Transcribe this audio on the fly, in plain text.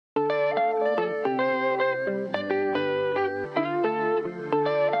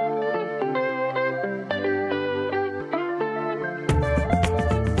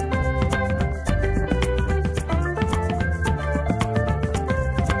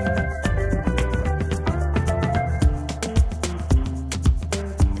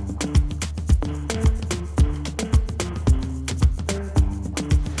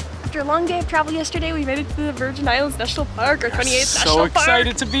long day of travel yesterday, we made it to the Virgin Islands National Park, our 28th National Park. So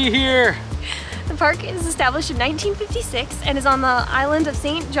excited to be here! The park is established in 1956 and is on the island of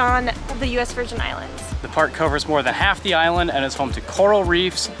St. John of the U.S. Virgin Islands. The park covers more than half the island and is home to coral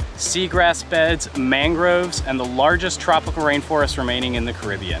reefs, seagrass beds, mangroves, and the largest tropical rainforest remaining in the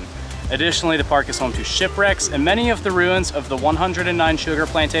Caribbean. Additionally, the park is home to shipwrecks and many of the ruins of the 109 sugar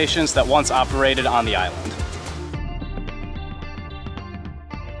plantations that once operated on the island.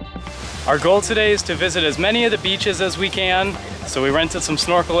 Our goal today is to visit as many of the beaches as we can, so we rented some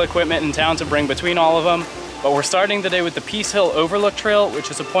snorkel equipment in town to bring between all of them. But we're starting the day with the Peace Hill Overlook Trail,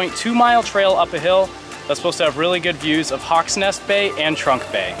 which is a 0.2-mile trail up a hill that's supposed to have really good views of Hawk's Nest Bay and Trunk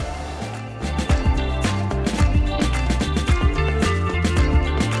Bay.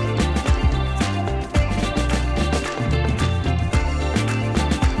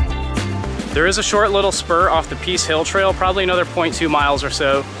 There is a short little spur off the Peace Hill Trail, probably another 0.2 miles or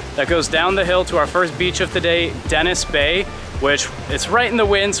so, that goes down the hill to our first beach of the day, Dennis Bay, which it's right in the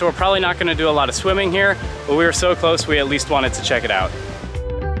wind, so we're probably not going to do a lot of swimming here, but we were so close we at least wanted to check it out.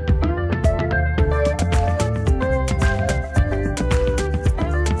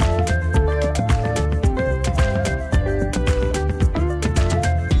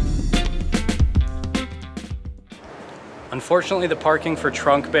 Unfortunately, the parking for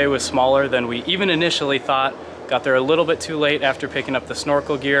Trunk Bay was smaller than we even initially thought. Got there a little bit too late after picking up the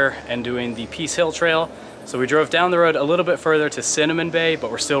snorkel gear and doing the Peace Hill Trail. So we drove down the road a little bit further to Cinnamon Bay,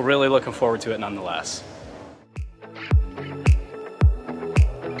 but we're still really looking forward to it nonetheless.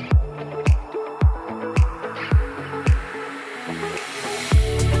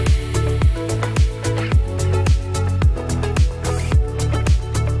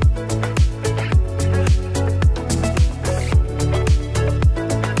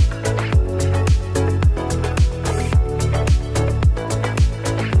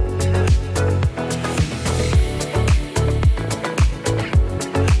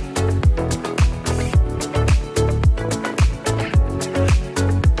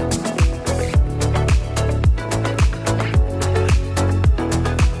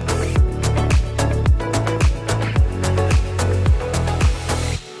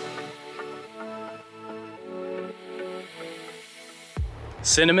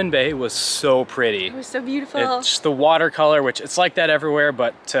 Cinnamon Bay was so pretty. It was so beautiful. It's just the watercolor, which it's like that everywhere,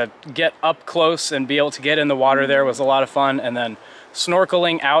 but to get up close and be able to get in the water there was a lot of fun. And then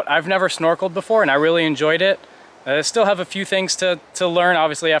snorkeling out. I've never snorkeled before and I really enjoyed it. I still have a few things to learn,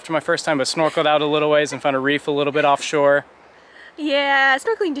 obviously, after my first time, but snorkeled out a little ways and found a reef a little bit offshore. Yeah,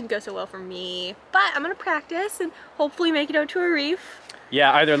 snorkeling didn't go so well for me, but I'm gonna practice and hopefully make it out to a reef.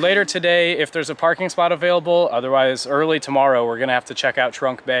 Yeah, either later today if there's a parking spot available, otherwise early tomorrow we're gonna have to check out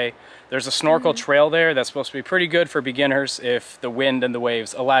Trunk Bay. There's a snorkel trail there that's supposed to be pretty good for beginners if the wind and the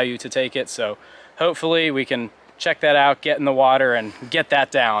waves allow you to take it, so hopefully we can check that out, get in the water and get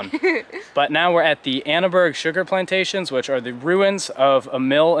that down. But now we're at the Annaberg Sugar Plantations, which are the ruins of a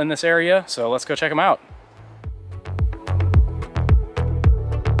mill in this area, so let's go check them out.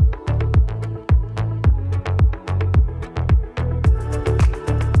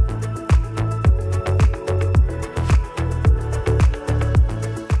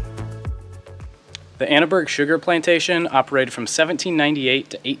 The Annaberg Sugar Plantation operated from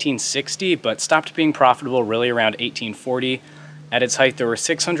 1798 to 1860, but stopped being profitable really around 1840. At its height, there were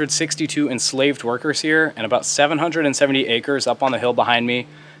 662 enslaved workers here and about 770 acres up on the hill behind me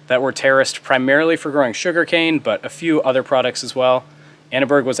that were terraced primarily for growing sugarcane, but a few other products as well.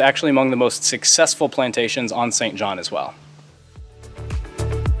 Annaberg was actually among the most successful plantations on St. John as well.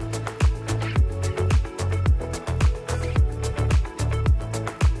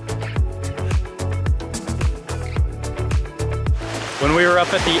 When we were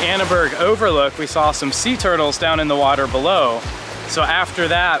up at the Annaberg Overlook, we saw some sea turtles down in the water below. So after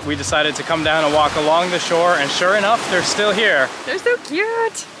that, we decided to come down and walk along the shore, and sure enough, they're still here. They're so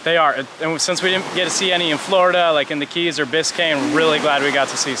cute. They are, and since we didn't get to see any in Florida, like in the Keys or Biscayne, I'm really glad we got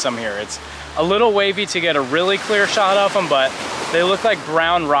to see some here. It's a little wavy to get a really clear shot of them, but they look like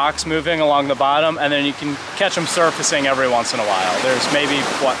brown rocks moving along the bottom, and then you can catch them surfacing every once in a while. There's maybe,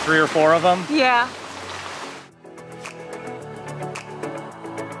 what, 3 or 4 of them? Yeah.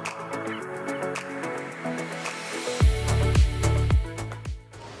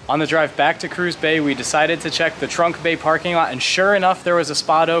 On the drive back to Cruz Bay, we decided to check the Trunk Bay parking lot, and sure enough, there was a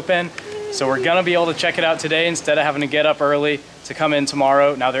spot open. So we're gonna be able to check it out today instead of having to get up early to come in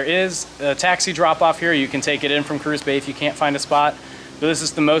tomorrow. Now there is a taxi drop off here. You can take it in from Cruz Bay if you can't find a spot. But this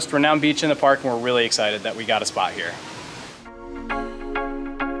is the most renowned beach in the park, and we're really excited that we got a spot here.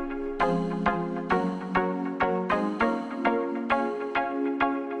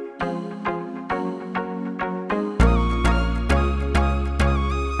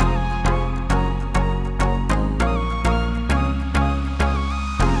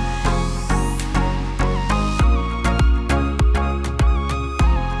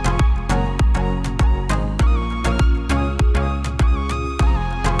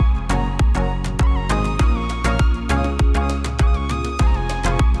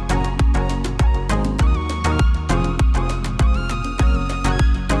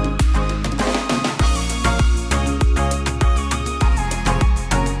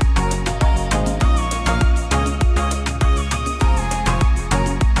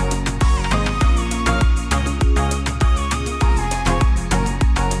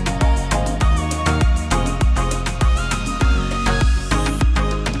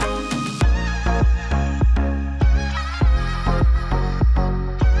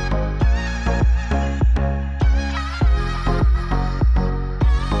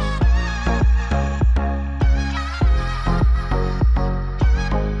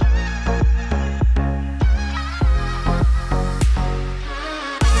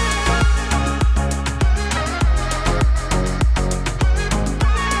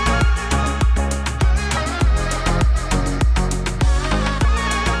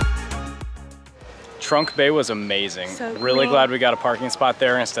 Trunk Bay was amazing. So really cool. glad we got a parking spot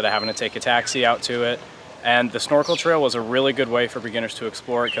there instead of having to take a taxi out to it. And the snorkel trail was a really good way for beginners to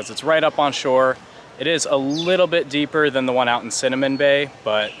explore it because it's right up on shore. It is a little bit deeper than the one out in Cinnamon Bay,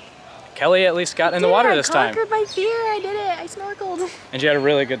 but Kelly at least got in the water this time. I conquered my fear. I did it. I snorkeled. And you had a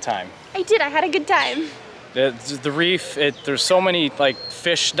really good time. I did. I had a good time. The reef, there's so many like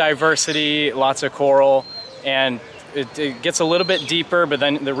fish diversity, lots of coral, and it gets a little bit deeper, but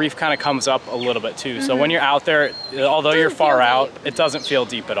then the reef kind of comes up a little bit too. So when you're out there, although you're far out, it doesn't feel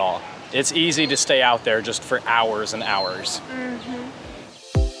deep at all. It's easy to stay out there just for hours and hours.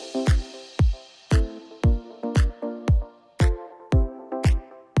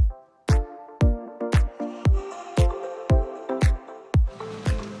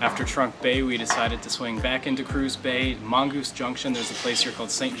 After Trunk Bay, we decided to swing back into Cruz Bay. Mongoose Junction, there's a place here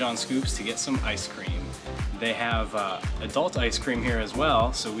called St. John Scoops to get some ice cream. They have adult ice cream here as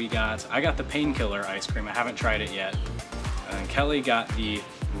well, so I got the painkiller ice cream. I haven't tried it yet. And Kelly got the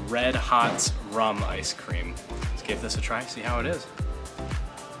Red Hot's rum ice cream. Let's give this a try, see how it is.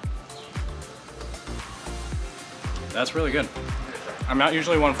 That's really good. I'm not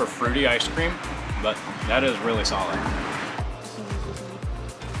usually one for fruity ice cream, but that is really solid.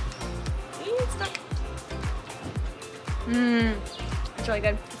 It's really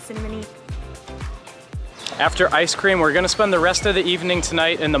good. It's cinnamony. After ice cream, we're gonna spend the rest of the evening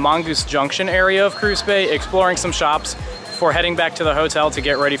tonight in the Mongoose Junction area of Cruz Bay, exploring some shops before heading back to the hotel to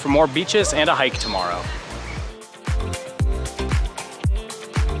get ready for more beaches and a hike tomorrow.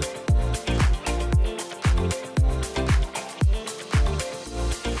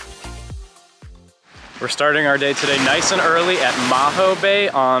 We're starting our day today nice and early at Maho Bay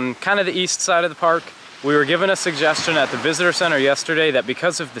on kind of the east side of the park. We were given a suggestion at the visitor center yesterday that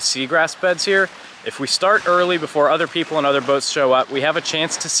because of the seagrass beds here, if we start early before other people and other boats show up, we have a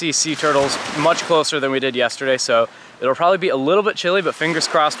chance to see sea turtles much closer than we did yesterday, so it'll probably be a little bit chilly, but fingers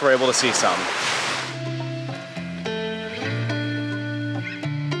crossed we're able to see some.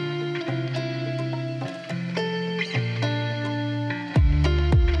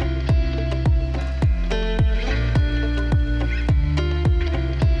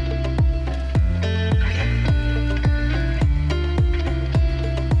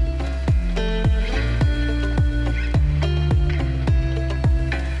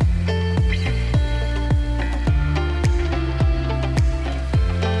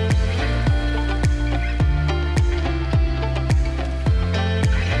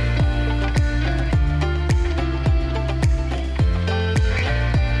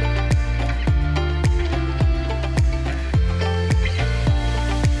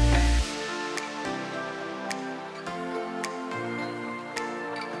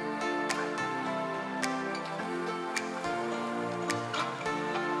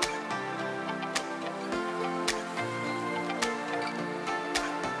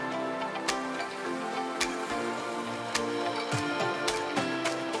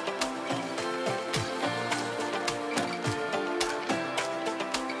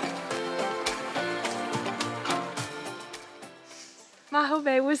 Maho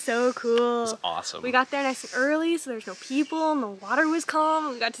Bay was so cool. It was awesome. We got there nice and early, so there's no people, and the water was calm,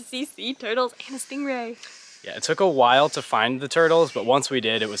 and we got to see sea turtles and a stingray. Yeah, it took a while to find the turtles, but once we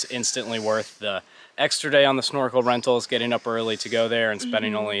did, it was instantly worth the extra day on the snorkel rentals, getting up early to go there and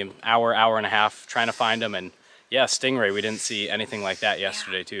spending only an hour, hour and a half trying to find them. And yeah, stingray, we didn't see anything like that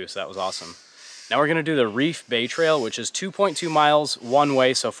yesterday too, so that was awesome. Now we're gonna do the Reef Bay Trail, which is 2.2 miles one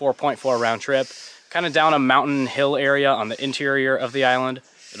way, so 4.4 round trip, kind of down a mountain hill area on the interior of the island.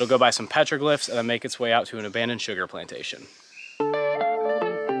 It'll go by some petroglyphs and then make its way out to an abandoned sugar plantation.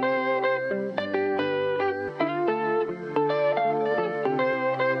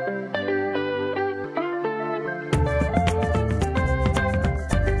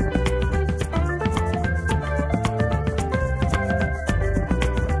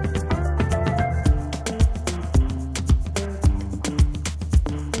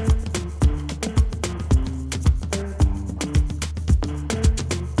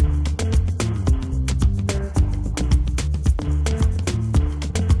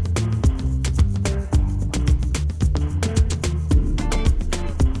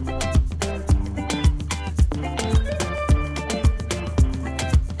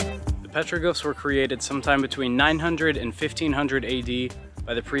 Petroglyphs were created sometime between 900 and 1500 AD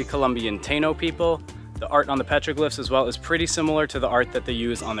by the pre-Columbian Taino people. The art on the petroglyphs as well is pretty similar to the art that they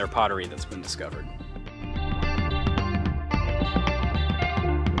use on their pottery that's been discovered.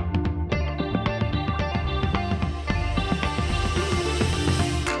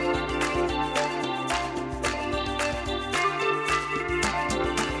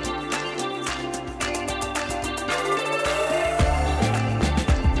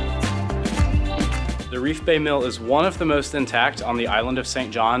 Reef Bay Mill is one of the most intact on the island of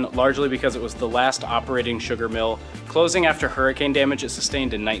St. John, largely because it was the last operating sugar mill, closing after hurricane damage it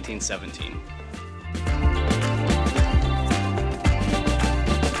sustained in 1917.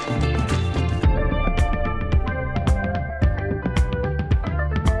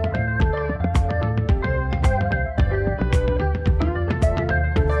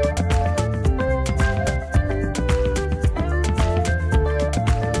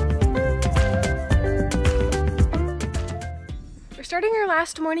 Starting our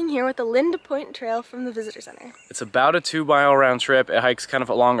last morning here with the Lind Point Trail from the Visitor Center. It's about a 2-mile round trip. It hikes kind of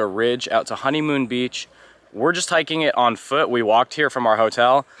along a ridge out to Honeymoon Beach. We're just hiking it on foot. We walked here from our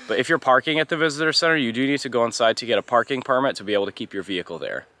hotel, but if you're parking at the Visitor Center, you do need to go inside to get a parking permit to be able to keep your vehicle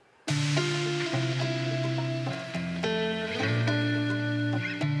there.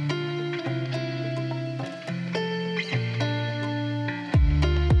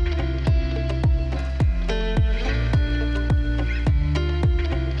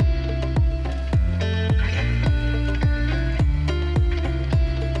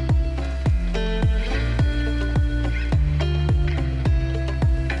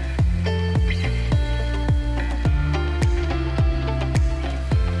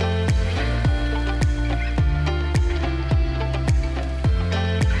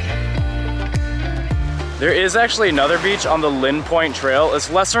 There is actually another beach on the Lind Point Trail.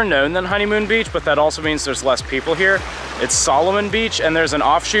 It's lesser known than Honeymoon Beach, but that also means there's less people here. It's Solomon Beach, and there's an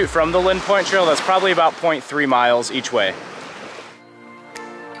offshoot from the Lind Point Trail that's probably about 0.3 miles each way.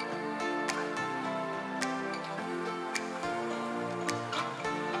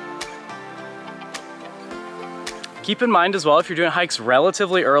 Keep in mind as well, if you're doing hikes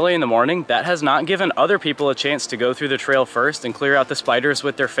relatively early in the morning, that has not given other people a chance to go through the trail first and clear out the spiders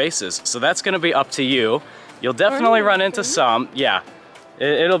with their faces. So that's gonna be up to you. You'll definitely run into some, yeah.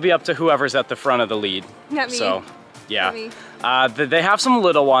 It'll be up to whoever's at the front of the lead. Not me. So, yeah. Not me. They have some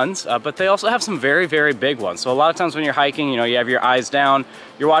little ones, but they also have some very, very big ones. So a lot of times when you're hiking, you know, you have your eyes down,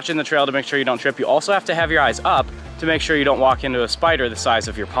 you're watching the trail to make sure you don't trip. You also have to have your eyes up to make sure you don't walk into a spider the size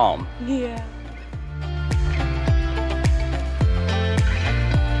of your palm. Yeah.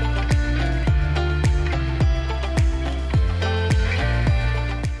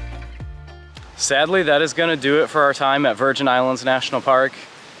 Sadly, that is gonna do it for our time at Virgin Islands National Park.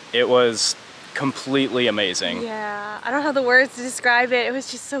 It was completely amazing. Yeah, I don't have the words to describe it. It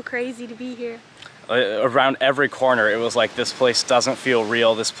was just so crazy to be here. Around every corner, it was like, this place doesn't feel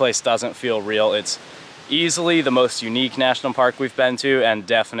real, this place doesn't feel real. It's easily the most unique national park we've been to, and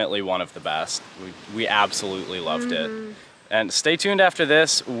definitely one of the best. We absolutely loved it. And stay tuned after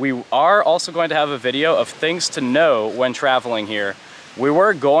this. We are also going to have a video of things to know when traveling here. We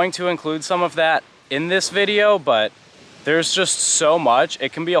were going to include some of that in this video, but there's just so much.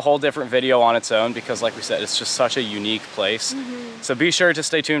 It can be a whole different video on its own because, like we said, it's just such a unique place. So be sure to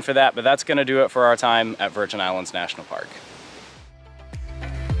stay tuned for that, but that's gonna do it for our time at Virgin Islands National Park.